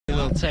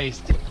little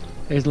taste.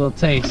 There's a little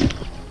taste.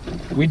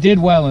 We did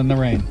well in the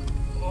rain.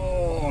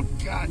 Oh,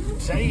 god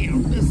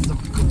damn, this is a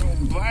good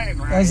old bag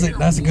right here.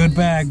 That's a good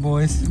bag,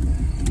 boys.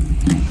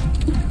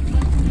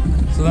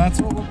 So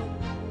that's what we'll...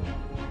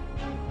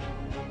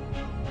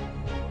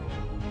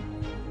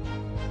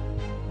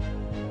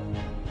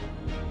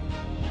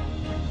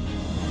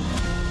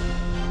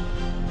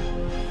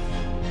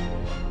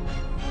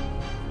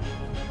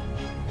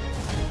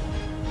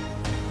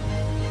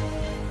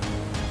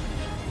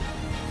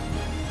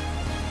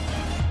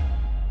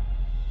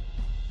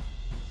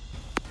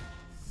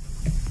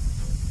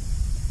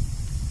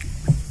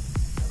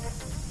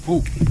 Ooh,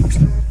 fish.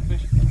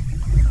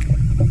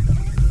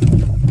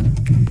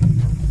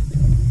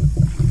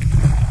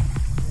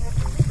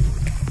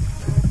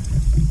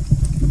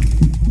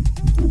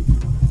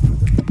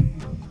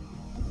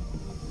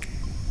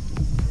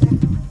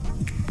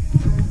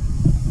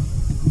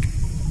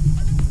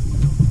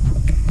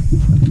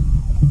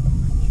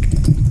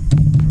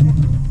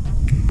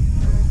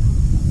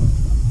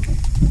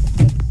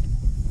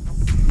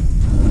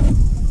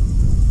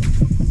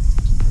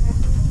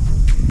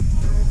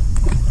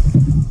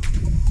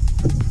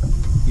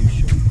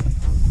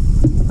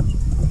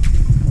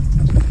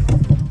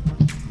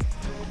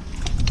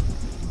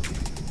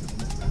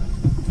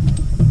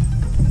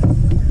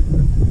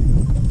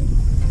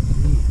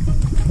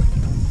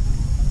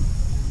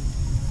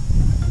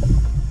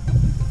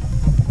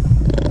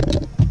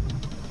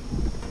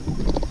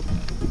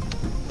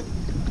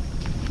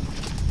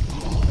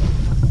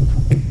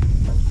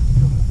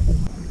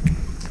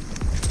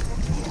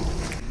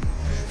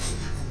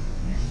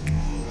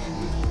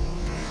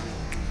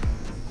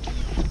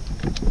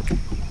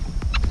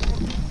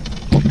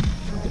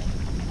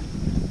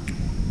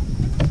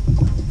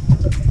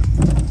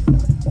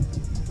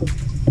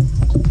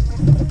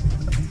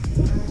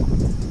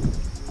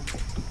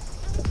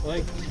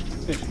 Like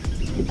fish.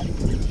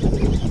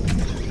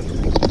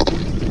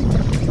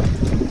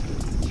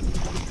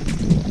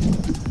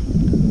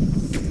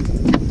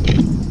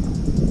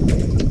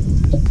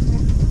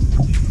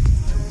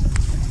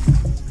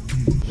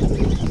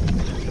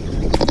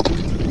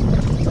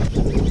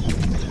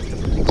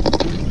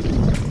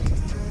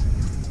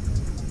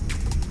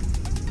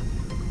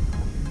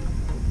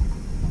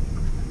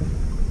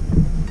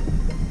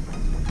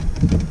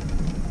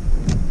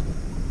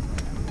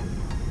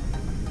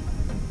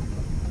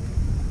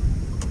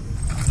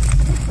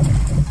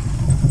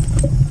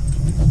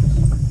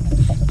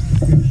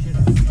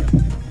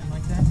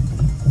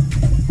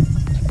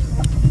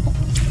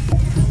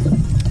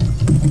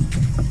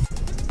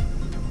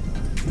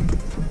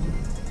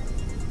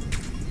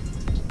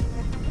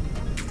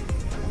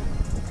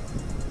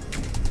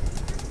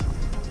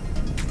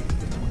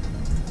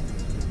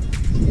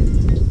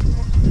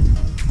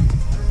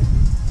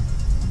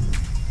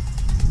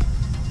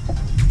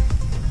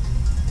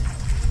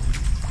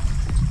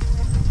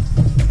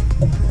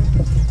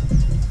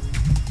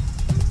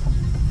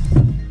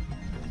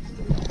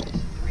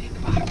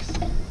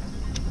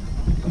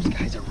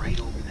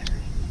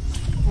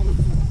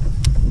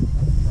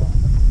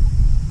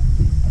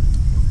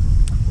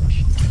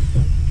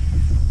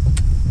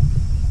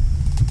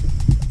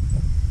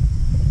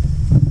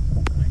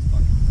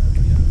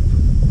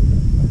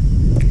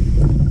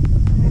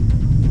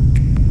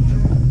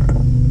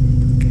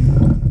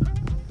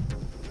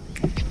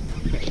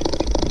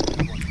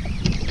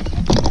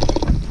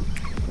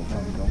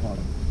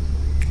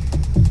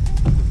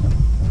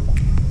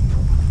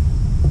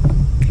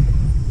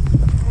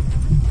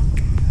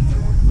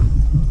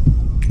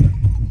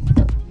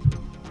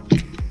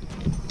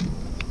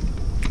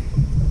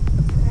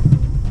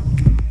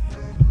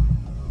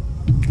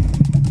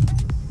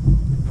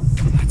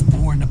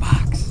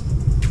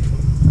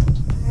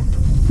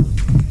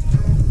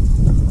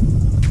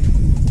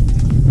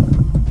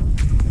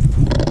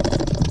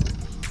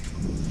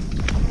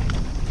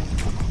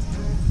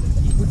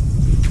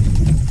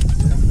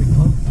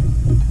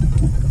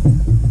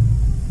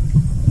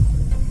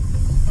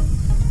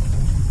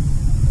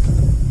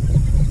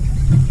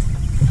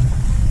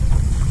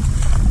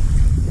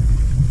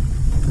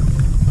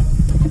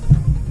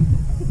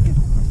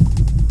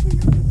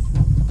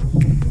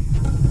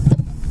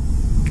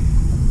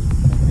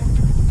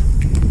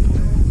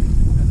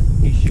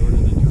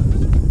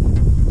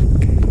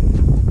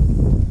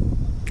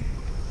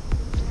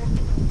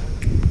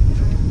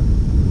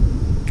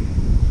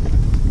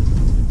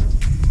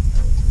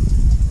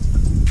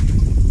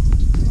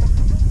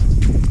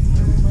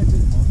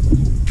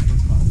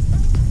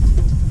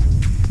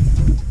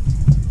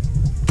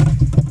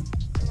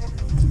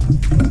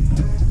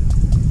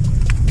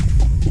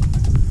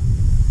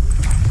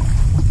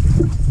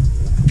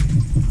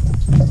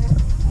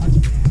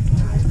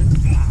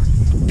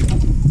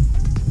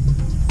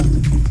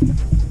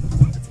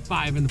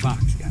 Five in the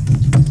box, guys.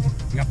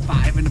 We got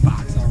 5 in the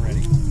box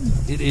already.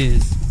 It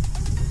is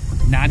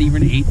not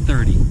even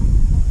 8:30.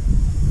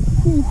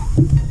 Whew.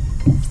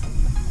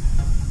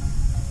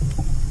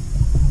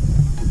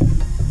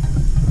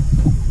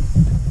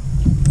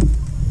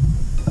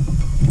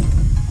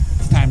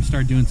 It's time to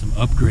start doing some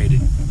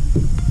upgrading.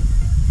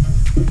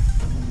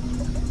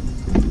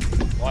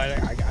 Well,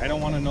 I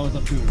don't want to nose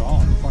up to it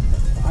all. Fuck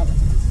that spot.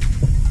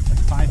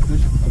 Like 5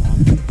 fish will come on.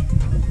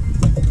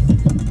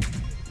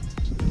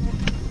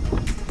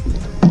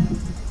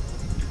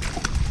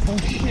 Oh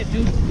shit,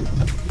 dude.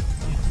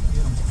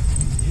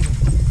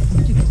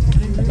 I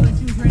didn't realize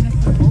he was right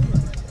next to the boat.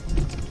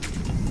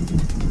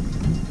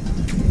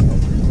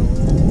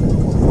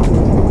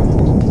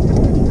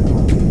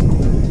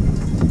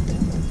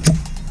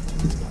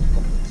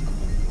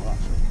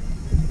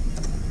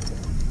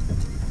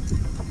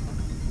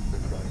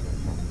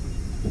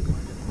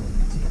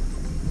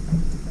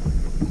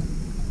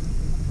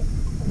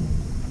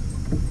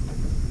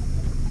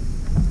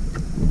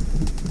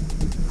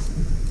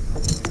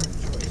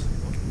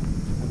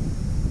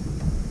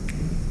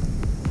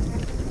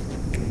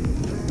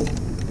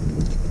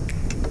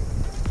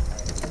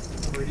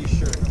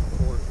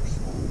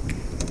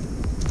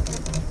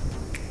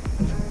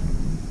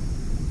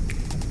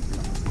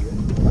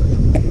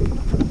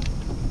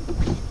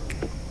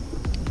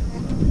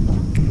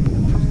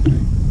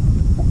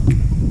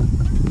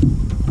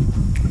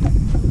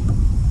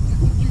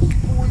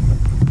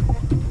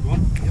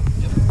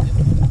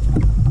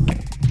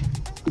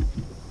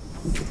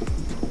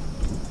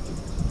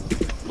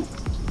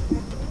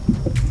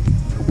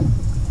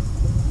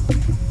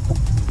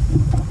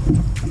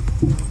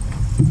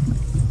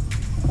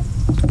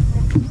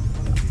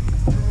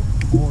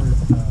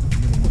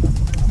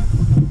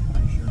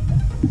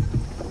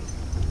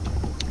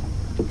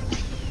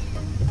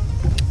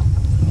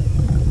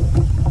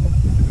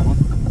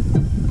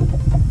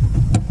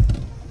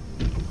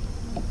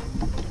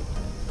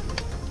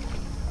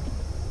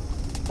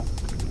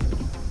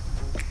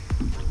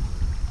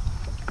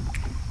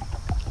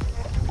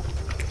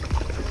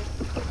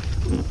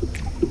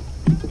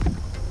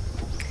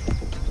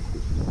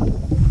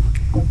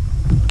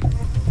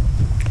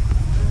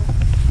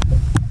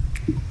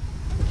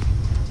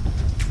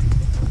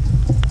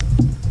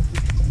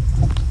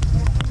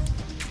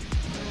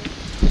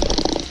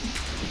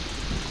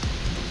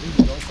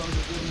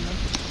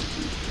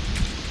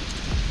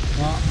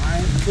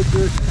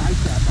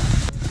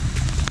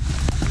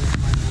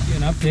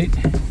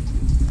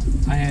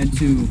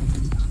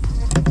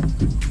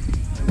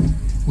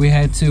 We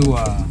had to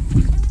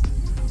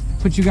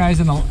put you guys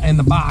in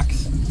the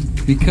box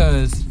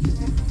because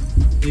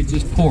it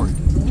just poured,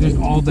 just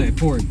all day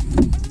poured.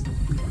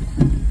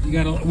 We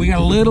got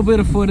a little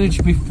bit of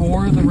footage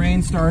before the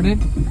rain started,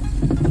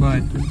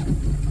 but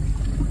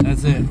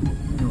that's it.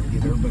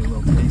 Give everybody a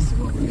little taste of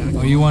what we got.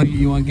 Oh, you want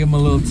to give them a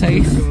little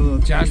taste?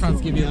 Josh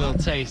wants to give you a little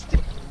taste.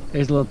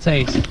 There's a little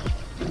taste.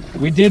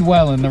 We did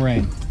well in the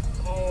rain.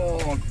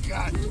 Oh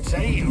god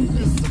damn,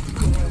 this is a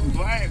good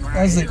bag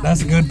right here.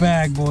 That's a good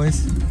bag,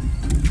 boys.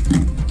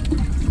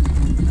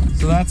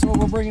 So that's what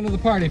we're bringing to the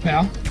party,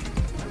 pal.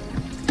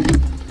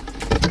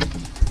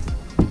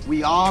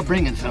 We are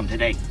bringing some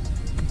today.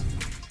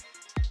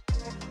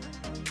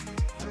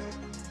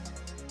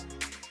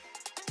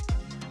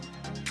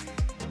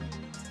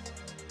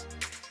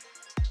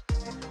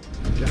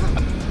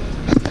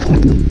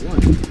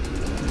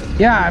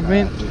 Yeah, I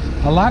mean,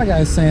 a lot of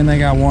guys saying they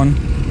got one. It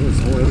was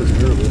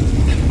terrible.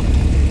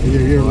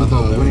 You're here with the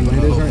winning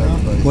weight is right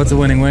now? What's the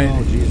winning weight?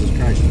 Oh, Jesus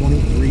Christ,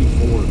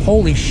 23.4.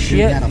 Holy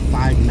shit. Got a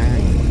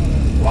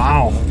 5.9.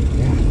 Wow.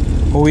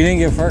 Well, we didn't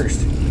get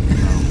first.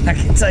 I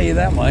can tell you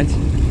that much.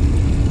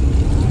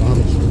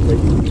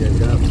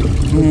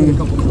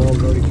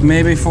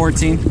 Maybe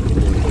 14.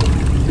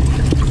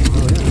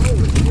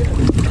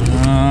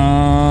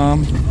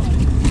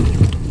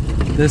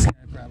 This guy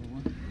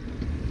probably.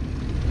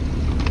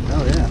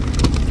 Oh yeah.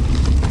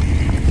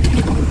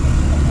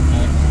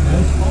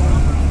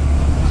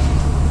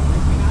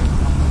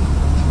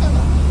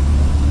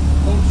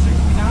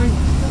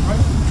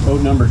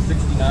 Code number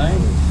 69.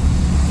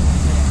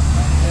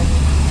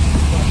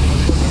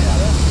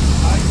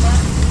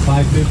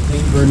 5 fish,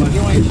 thank you very much.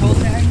 You want your toll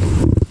tag?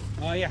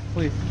 Oh yeah,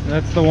 please.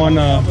 That's the one,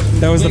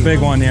 that was the big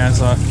one, yeah, I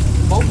saw.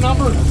 Boat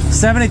number?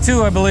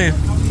 72, I believe.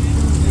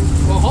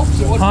 Well, hope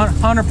so.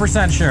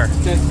 100% sure.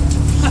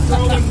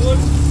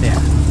 Yeah.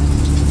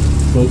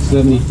 Boat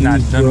 72. Not,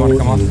 doesn't want to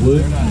come off.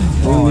 Wood.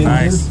 Oh,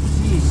 nice.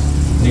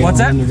 What's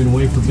that? They're going to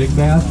wait for big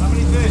bass. How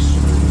many fish?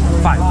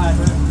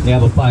 5. They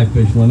have a 5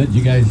 fish limit.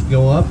 You guys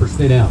go up or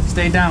stay down?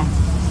 Stay down.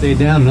 Stay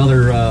down.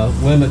 Another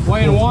limit for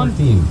Weighing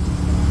 14.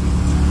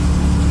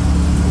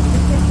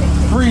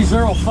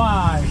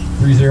 305.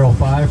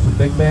 305 for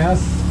big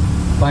bass.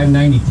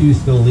 592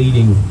 still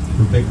leading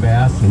for big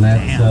bass, and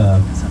that's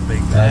That's a big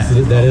bass.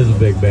 that is a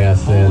big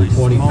bass. Holy And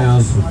 20 smokes.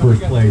 pounds for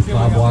first place.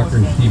 Bob Walker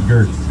and Steve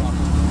Gertz.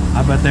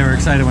 I bet they were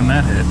excited when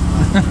that hit.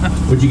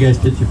 What'd you guys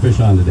catch your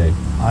fish on today?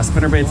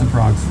 Spinner baits and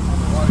frogs.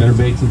 Spinner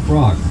baits and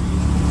frogs.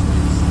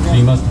 So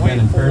you must have been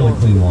in fairly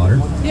clean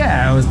water.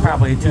 Yeah, it was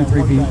probably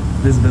 2-3 feet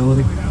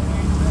visibility.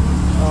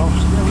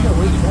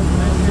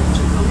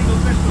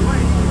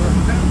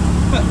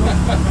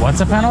 What's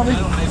a penalty?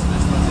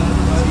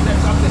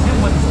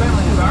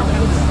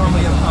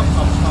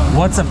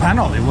 What's a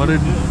penalty?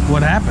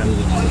 What happened?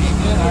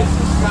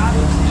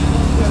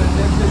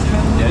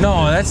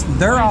 No,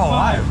 they're all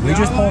alive. We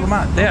just pulled them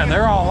out. Yeah,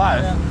 they're all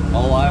alive.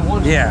 All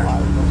alive? Yeah.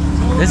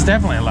 It's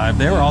definitely alive.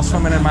 They were all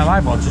swimming in my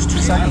live well just 2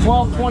 seconds.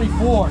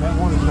 1224. That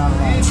one is not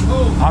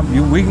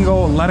alive. We can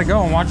go let it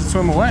go and watch it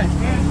swim away.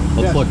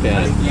 Let's look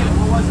at it.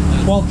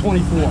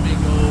 1224.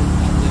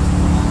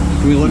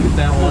 Can we look at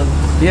that one?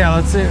 Yeah,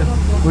 let's see it.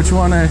 Which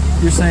one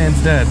you're saying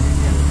is dead?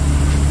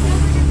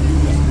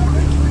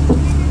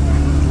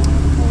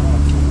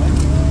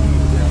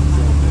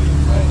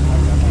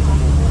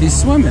 He's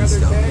swimming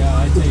still.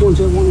 Which one's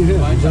that one you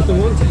had? Is that the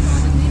one?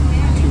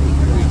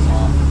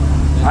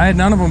 I had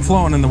none of them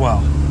floating in the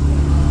well.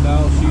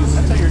 No, she's.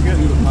 That's how you're good.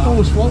 Oh,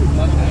 it's floating.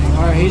 All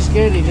right, he's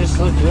good. He just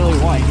looked really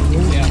white.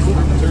 Yeah,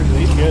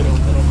 he's good.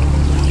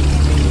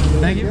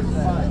 Thank you.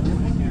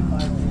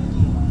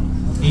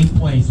 8th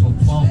place with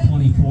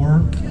 1224.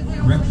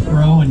 Rick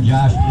Stroh and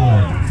Josh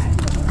Wood.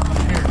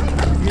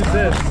 Use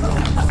this.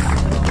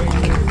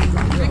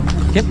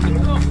 Yep.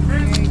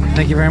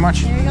 Thank you very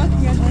much. There you go.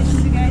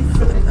 Congratulations, you guys.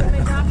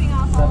 We're dropping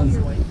off all these.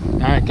 All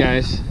right,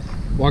 guys.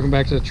 Welcome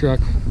back to the truck.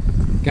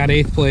 Got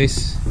 8th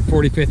place,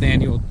 45th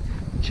annual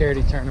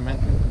charity tournament.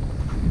 I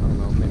don't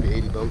know, maybe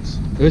 80 boats.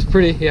 It was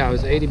pretty, yeah, it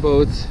was 80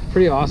 boats.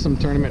 Pretty awesome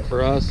tournament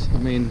for us. I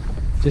mean,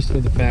 just for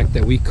the fact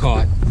that we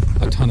caught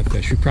a ton of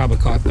fish. We probably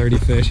caught 30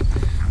 fish.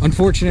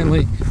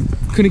 Unfortunately,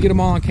 couldn't get them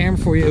all on camera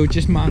for you. It was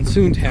just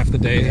monsooned half the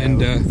day. Yeah,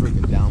 And it was a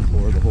freaking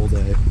downpour the whole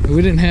day.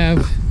 we didn't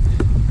have...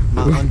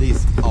 My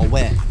undies all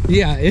wet.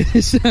 Yeah,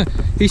 it's,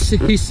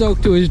 he's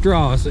soaked to his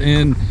draws.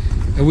 And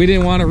we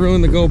didn't want to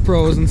ruin the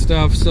GoPros and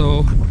stuff,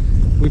 so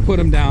we put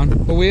them down.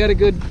 But we had a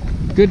good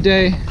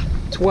day.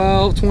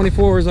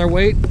 12:24 is our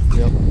weight.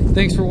 Yep.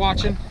 Thanks for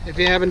watching. If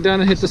you haven't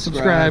done it, hit the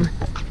subscribe.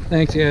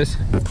 Thanks, guys.